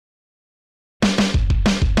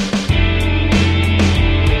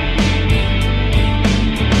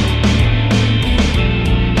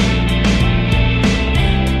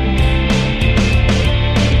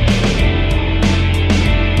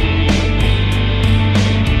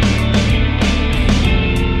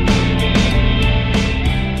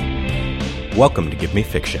Welcome to Give Me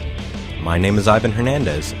Fiction. My name is Ivan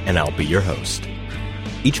Hernandez, and I'll be your host.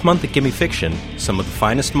 Each month at Give Me Fiction, some of the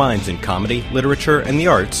finest minds in comedy, literature, and the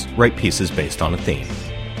arts write pieces based on a theme.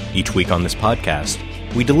 Each week on this podcast,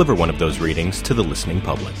 we deliver one of those readings to the listening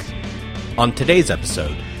public. On today's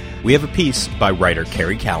episode, we have a piece by writer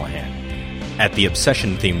Carrie Callahan. At the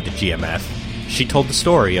obsession-themed GMF, she told the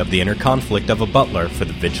story of the inner conflict of a butler for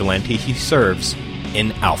the vigilante he serves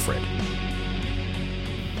in Alfred.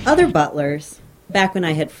 Other butlers, back when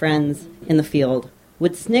I had friends in the field,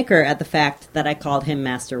 would snicker at the fact that I called him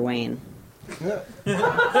Master Wayne.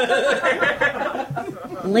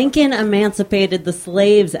 Lincoln emancipated the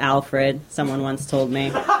slaves, Alfred, someone once told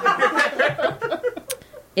me.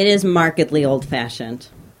 It is markedly old-fashioned.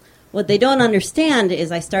 What they don't understand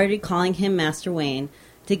is I started calling him Master Wayne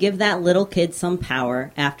to give that little kid some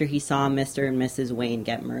power after he saw Mr. and Mrs. Wayne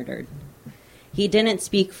get murdered. He didn't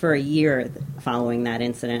speak for a year following that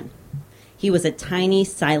incident. He was a tiny,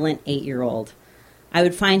 silent 8-year-old. I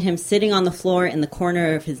would find him sitting on the floor in the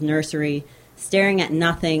corner of his nursery, staring at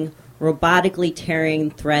nothing, robotically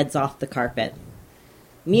tearing threads off the carpet.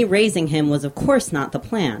 Me raising him was, of course, not the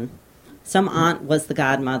plan. Some aunt was the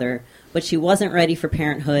godmother, but she wasn't ready for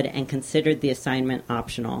parenthood and considered the assignment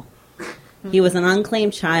optional. He was an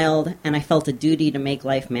unclaimed child, and I felt a duty to make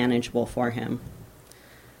life manageable for him.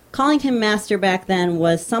 Calling him Master back then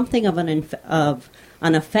was something of an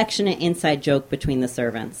affectionate inside joke between the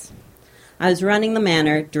servants. I was running the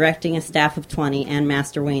manor, directing a staff of 20 and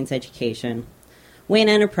Master Wayne's education. Wayne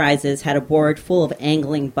Enterprises had a board full of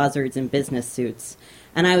angling buzzards in business suits,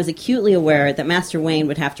 and I was acutely aware that Master Wayne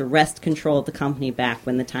would have to wrest control of the company back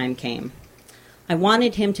when the time came. I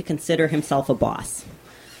wanted him to consider himself a boss,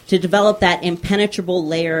 to develop that impenetrable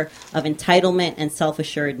layer of entitlement and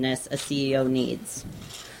self-assuredness a CEO needs.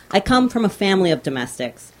 I come from a family of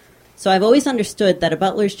domestics, so I've always understood that a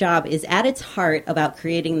butler's job is at its heart about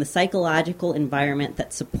creating the psychological environment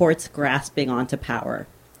that supports grasping onto power.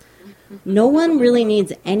 No one really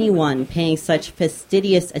needs anyone paying such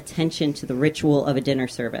fastidious attention to the ritual of a dinner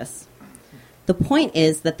service. The point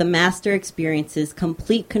is that the master experiences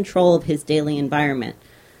complete control of his daily environment,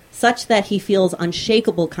 such that he feels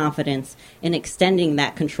unshakable confidence in extending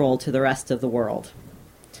that control to the rest of the world.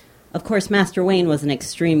 Of course, Master Wayne was an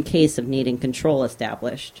extreme case of needing control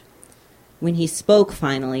established. When he spoke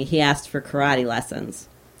finally, he asked for karate lessons.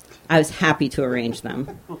 I was happy to arrange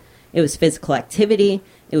them. It was physical activity,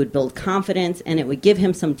 it would build confidence, and it would give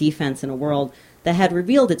him some defense in a world that had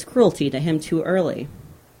revealed its cruelty to him too early.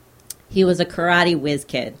 He was a karate whiz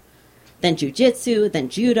kid. Then jiu-jitsu, then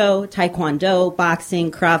judo, taekwondo, boxing,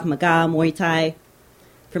 Krav Maga, Muay Thai.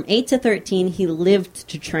 From 8 to 13, he lived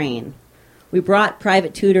to train. We brought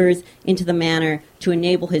private tutors into the manor to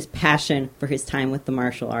enable his passion for his time with the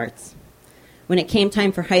martial arts. When it came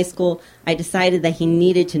time for high school, I decided that he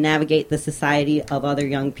needed to navigate the society of other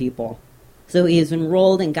young people. So he was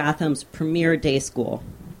enrolled in Gotham's premier day school.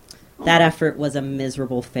 That effort was a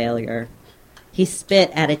miserable failure. He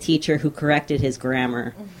spit at a teacher who corrected his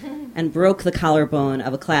grammar and broke the collarbone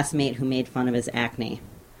of a classmate who made fun of his acne.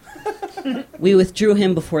 We withdrew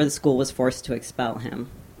him before the school was forced to expel him.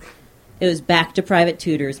 It was back to private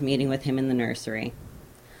tutors meeting with him in the nursery.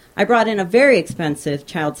 I brought in a very expensive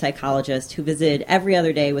child psychologist who visited every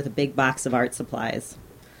other day with a big box of art supplies.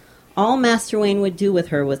 All Master Wayne would do with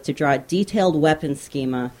her was to draw a detailed weapons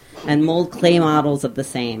schema and mold clay models of the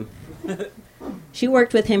same. She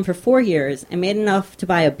worked with him for 4 years and made enough to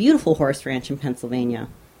buy a beautiful horse ranch in Pennsylvania.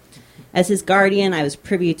 As his guardian, I was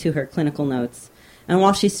privy to her clinical notes, and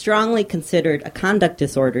while she strongly considered a conduct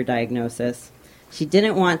disorder diagnosis, she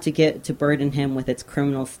didn't want to burden him with its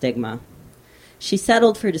criminal stigma. She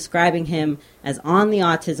settled for describing him as on the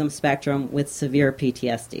autism spectrum with severe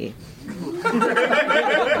PTSD.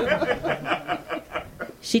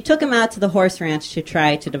 She took him out to the horse ranch to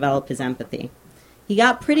try to develop his empathy. He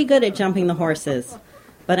got pretty good at jumping the horses,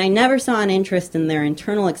 but I never saw an interest in their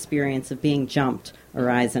internal experience of being jumped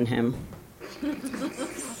arise in him.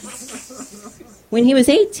 When he was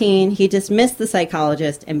 18, he dismissed the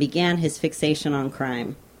psychologist and began his fixation on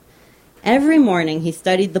crime. Every morning, he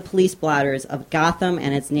studied the police blotters of Gotham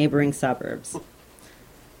and its neighboring suburbs.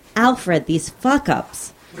 "Alfred, these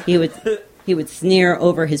fuck-ups," he would sneer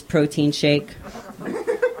over his protein shake.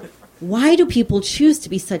 "Why do people choose to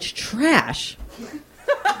be such trash?"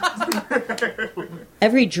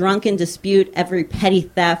 Every drunken dispute, every petty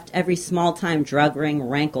theft, every small-time drug ring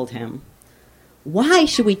rankled him. Why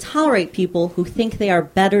should we tolerate people who think they are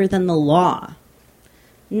better than the law?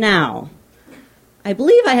 Now, I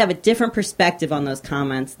believe I have a different perspective on those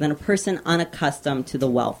comments than a person unaccustomed to the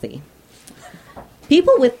wealthy.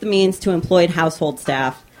 People with the means to employ household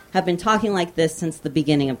staff have been talking like this since the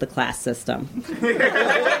beginning of the class system.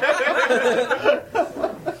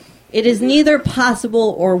 It is neither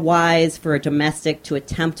possible or wise for a domestic to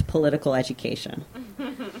attempt political education.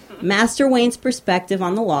 Master Wayne's perspective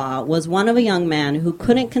on the law was one of a young man who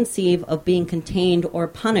couldn't conceive of being contained or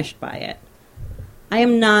punished by it. I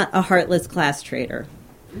am not a heartless class traitor.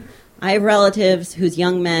 I have relatives whose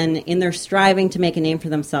young men, in their striving to make a name for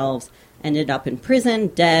themselves, ended up in prison,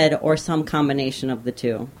 dead, or some combination of the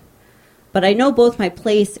two. But I know both my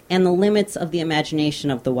place and the limits of the imagination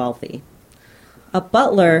of the wealthy. A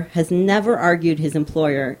butler has never argued his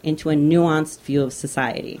employer into a nuanced view of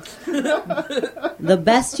society. The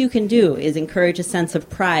best you can do is encourage a sense of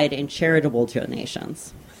pride in charitable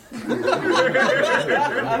donations.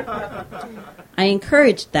 I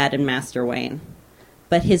encouraged that in Master Wayne,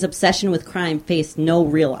 but his obsession with crime faced no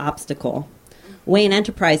real obstacle. Wayne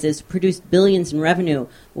Enterprises produced billions in revenue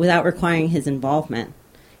without requiring his involvement.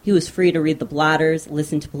 He was free to read the blotters,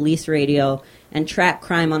 listen to police radio, and track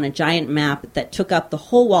crime on a giant map that took up the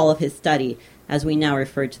whole wall of his study, as we now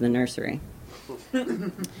refer to the nursery.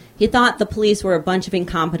 He thought the police were a bunch of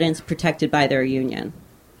incompetents protected by their union.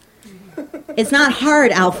 It's not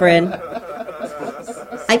hard, Alfred.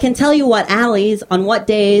 I can tell you what alleys, on what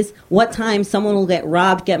days, what times someone will get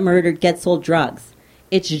robbed, get murdered, get sold drugs.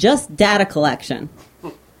 It's just data collection.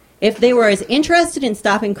 If they were as interested in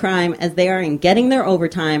stopping crime as they are in getting their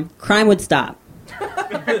overtime, crime would stop.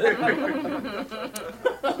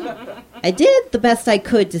 I did the best I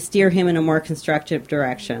could to steer him in a more constructive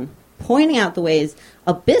direction, pointing out the ways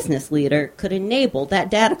a business leader could enable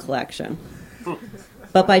that data collection.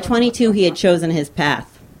 But by 22, he had chosen his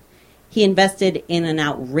path. He invested in an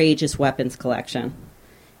outrageous weapons collection.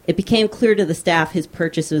 It became clear to the staff his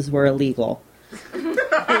purchases were illegal.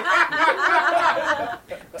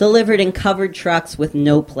 Delivered in covered trucks with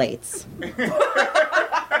no plates.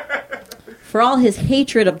 For all his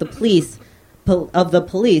hatred of the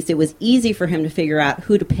police, it was easy for him to figure out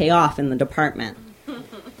who to pay off in the department.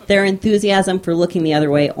 Their enthusiasm for looking the other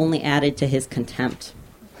way only added to his contempt.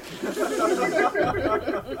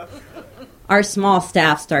 Our small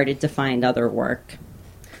staff started to find other work.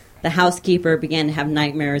 The housekeeper began to have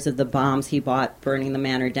nightmares of the bombs he bought burning the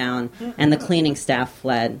manor down, and the cleaning staff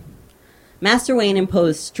fled. Master Wayne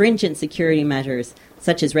imposed stringent security measures,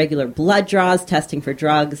 such as regular blood draws, testing for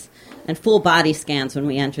drugs, and full body scans when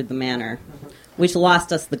we entered the manor, which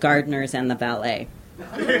lost us the gardeners and the valet.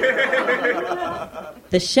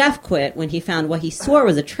 The chef quit when he found what he swore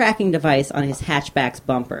was a tracking device on his hatchback's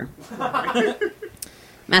bumper.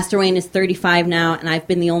 Master Wayne is 35 now, and I've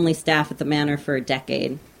been the only staff at the manor for a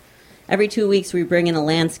decade. Every 2 weeks we bring in a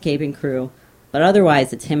landscaping crew, but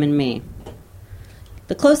otherwise it's him and me.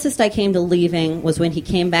 The closest I came to leaving was when he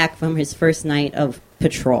came back from his first night of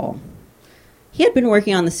patrol. He had been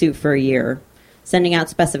working on the suit for a year, sending out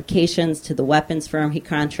specifications to the weapons firm he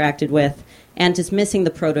contracted with, and dismissing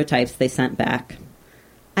the prototypes they sent back.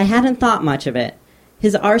 I hadn't thought much of it.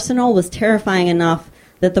 His arsenal was terrifying enough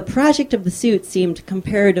that the project of the suit seemed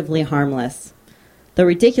comparatively harmless. The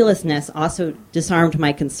ridiculousness also disarmed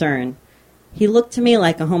my concern. He looked to me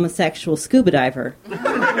like a homosexual scuba diver.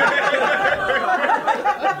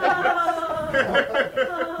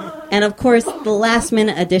 And of course, the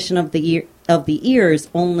last-minute addition of the ears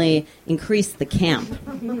only increased the camp.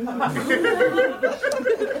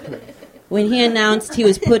 When he announced he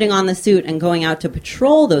was putting on the suit and going out to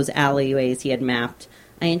patrol those alleyways he had mapped,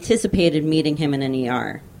 I anticipated meeting him in an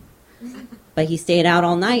ER. But he stayed out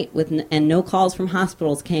all night, and no calls from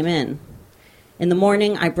hospitals came in. In the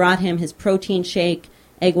morning, I brought him his protein shake,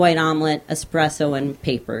 egg white omelet, espresso, and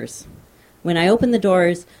papers. When I opened the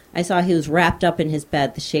doors, I saw he was wrapped up in his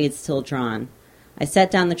bed, the shades still drawn. I set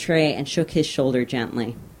down the tray and shook his shoulder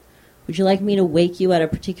gently. "Would you like me to wake you at a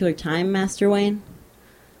particular time, Master Wayne?"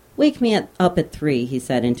 "Wake me up at 3, he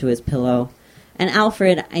said into his pillow. "And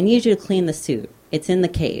Alfred, I need you to clean the suit. It's in the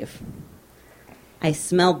cave." I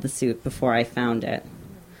smelled the suit before I found it.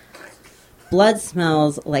 Blood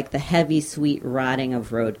smells like the heavy, sweet rotting of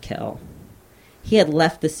roadkill. He had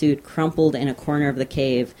left the suit crumpled in a corner of the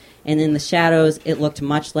cave, and in the shadows it looked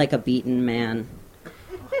much like a beaten man.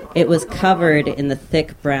 It was covered in the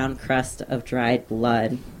thick brown crust of dried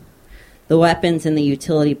blood. The weapons in the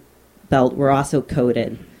utility belt were also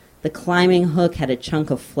coated. The climbing hook had a chunk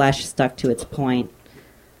of flesh stuck to its point.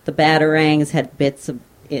 The batarangs had bits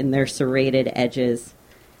in their serrated edges.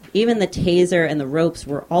 Even the taser and the ropes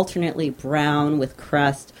were alternately brown with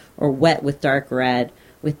crust or wet with dark red,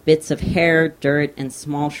 with bits of hair, dirt, and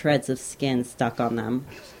small shreds of skin stuck on them.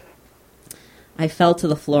 I fell to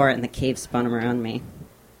the floor and the cave spun around me.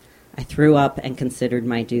 I threw up and considered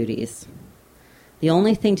my duties. The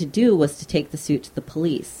only thing to do was to take the suit to the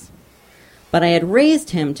police. But I had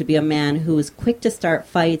raised him to be a man who was quick to start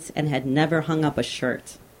fights and had never hung up a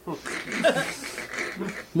shirt.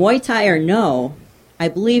 Muay Thai or no, I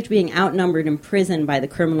believed being outnumbered in prison by the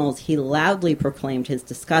criminals he loudly proclaimed his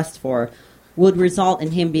disgust for would result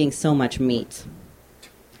in him being so much meat.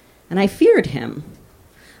 And I feared him.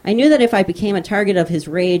 I knew that if I became a target of his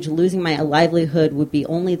rage, losing my livelihood would be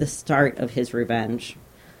only the start of his revenge.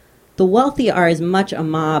 The wealthy are as much a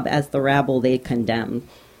mob as the rabble they condemn,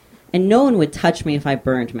 and no one would touch me if I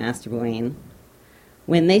burned Master Wayne.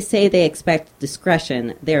 When they say they expect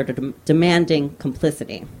discretion, they are demanding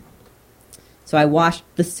complicity. So I washed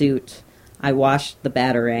the suit, I washed the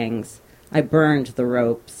batarangs, I burned the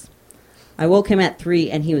ropes. I woke him at 3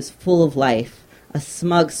 and he was full of life, a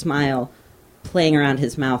smug smile playing around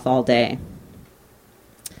his mouth all day.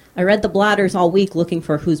 I read the blotters all week looking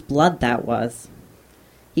for whose blood that was.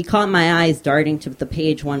 He caught my eyes darting to the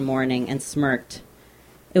page one morning and smirked.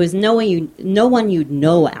 It was no one you'd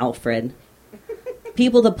know, Alfred.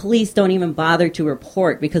 People the police don't even bother to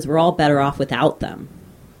report because we're all better off without them.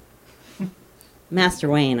 Master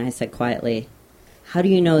Wayne, I said quietly, how do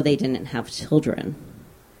you know they didn't have children?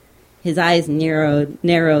 His eyes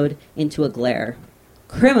narrowed into a glare.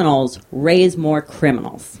 Criminals raise more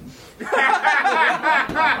criminals.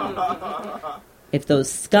 If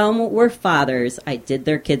those scum were fathers, I did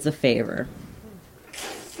their kids a favor.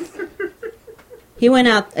 He went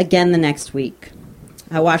out again the next week.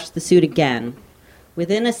 I washed the suit again.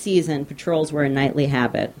 Within a season, patrols were a nightly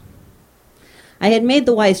habit. I had made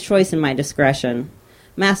the wise choice in my discretion.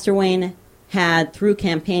 Master Wayne had, through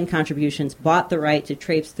campaign contributions, bought the right to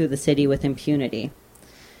traipse through the city with impunity.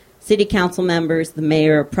 City council members, the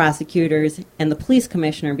mayor, prosecutors, and the police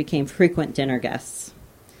commissioner became frequent dinner guests.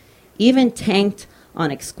 Even tanked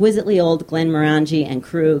on exquisitely old Glenmorangie and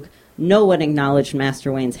Krug, no one acknowledged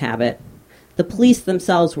Master Wayne's habit. The police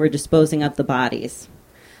themselves were disposing of the bodies.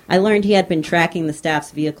 I learned he had been tracking the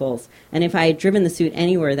staff's vehicles, and if I had driven the suit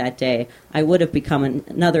anywhere that day, I would have become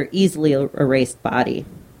another easily erased body.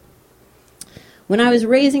 When I was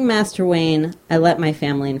raising Master Wayne, I let my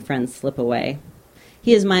family and friends slip away.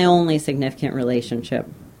 He is my only significant relationship.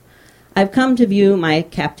 I've come to view my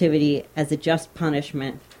captivity as a just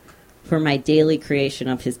punishment for my daily creation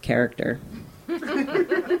of his character.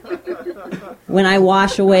 When I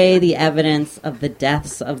wash away the evidence of the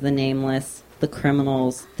deaths of the nameless, the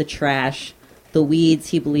criminals, the trash, the weeds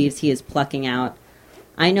he believes he is plucking out,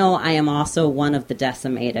 I know I am also one of the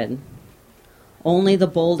decimated. Only the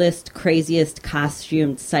boldest, craziest,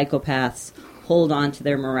 costumed psychopaths hold on to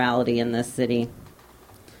their morality in this city.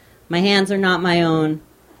 My hands are not my own.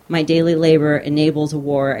 My daily labor enables a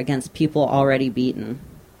war against people already beaten.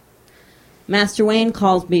 Master Wayne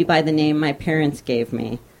calls me by the name my parents gave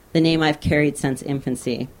me, the name I've carried since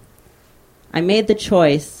infancy. I made the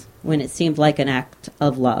choice, when it seemed like an act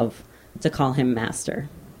of love, to call him Master.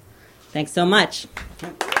 Thanks so much.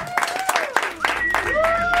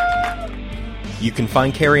 You can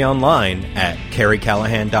find Carrie online at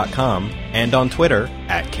carriecallahan.com and on Twitter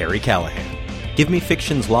at carriecallahan. Give Me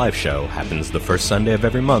Fiction's live show happens the first Sunday of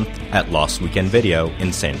every month at Lost Weekend Video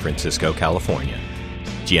in San Francisco, California.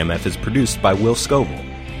 GMF is produced by Will Scoville.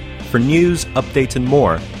 For news, updates, and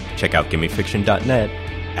more, check out GimmeFiction.net,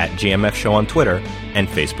 at GMF Show on Twitter, and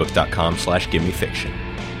Facebook.com/GimmeFiction.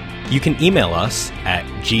 You can email us at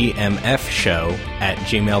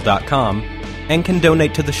gmfshow@gmail.com and can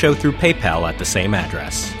donate to the show through PayPal at the same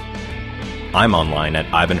address. I'm online at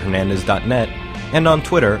ivanhernandez.net and on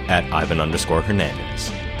Twitter at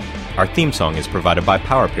Ivan_Hernandez. Our theme song is provided by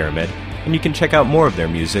Power Pyramid, and you can check out more of their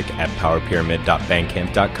music at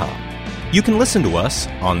powerpyramid.bandcamp.com. You can listen to us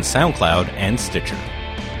on SoundCloud and Stitcher.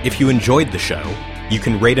 If you enjoyed the show, you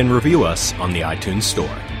can rate and review us on the iTunes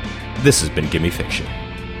Store. This has been Gimme Fiction.